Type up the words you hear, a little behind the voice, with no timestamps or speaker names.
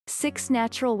6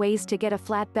 natural ways to get a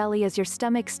flat belly. Is your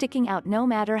stomach sticking out no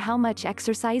matter how much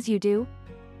exercise you do?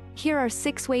 Here are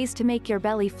 6 ways to make your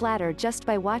belly flatter just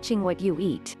by watching what you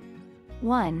eat.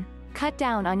 1. Cut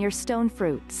down on your stone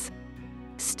fruits.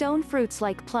 Stone fruits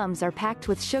like plums are packed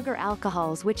with sugar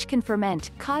alcohols which can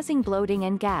ferment, causing bloating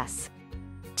and gas.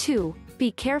 2. Be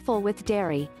careful with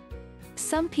dairy.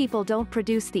 Some people don't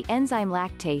produce the enzyme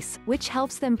lactase, which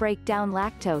helps them break down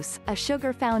lactose, a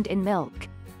sugar found in milk.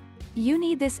 You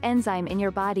need this enzyme in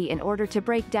your body in order to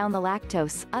break down the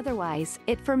lactose, otherwise,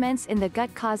 it ferments in the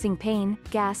gut causing pain,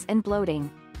 gas and bloating.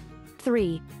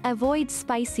 3. Avoid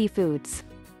spicy foods.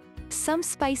 Some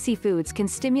spicy foods can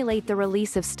stimulate the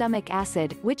release of stomach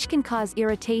acid, which can cause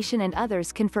irritation, and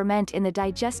others can ferment in the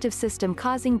digestive system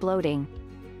causing bloating.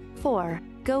 4.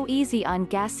 Go easy on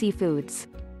gassy foods.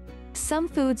 Some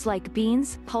foods like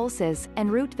beans, pulses,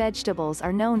 and root vegetables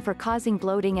are known for causing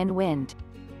bloating and wind.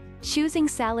 Choosing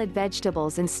salad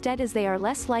vegetables instead, as they are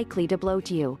less likely to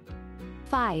bloat you.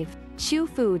 5. Chew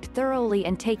food thoroughly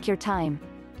and take your time.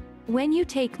 When you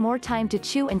take more time to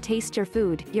chew and taste your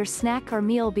food, your snack or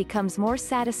meal becomes more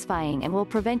satisfying and will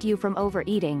prevent you from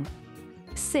overeating.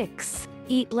 6.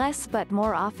 Eat less but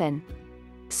more often.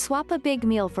 Swap a big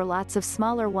meal for lots of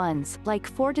smaller ones, like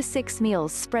 4 to 6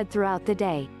 meals spread throughout the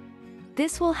day.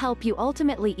 This will help you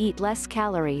ultimately eat less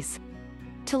calories.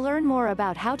 To learn more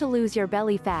about how to lose your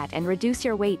belly fat and reduce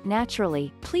your weight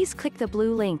naturally, please click the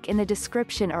blue link in the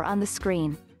description or on the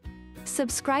screen.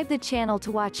 Subscribe the channel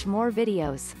to watch more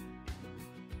videos.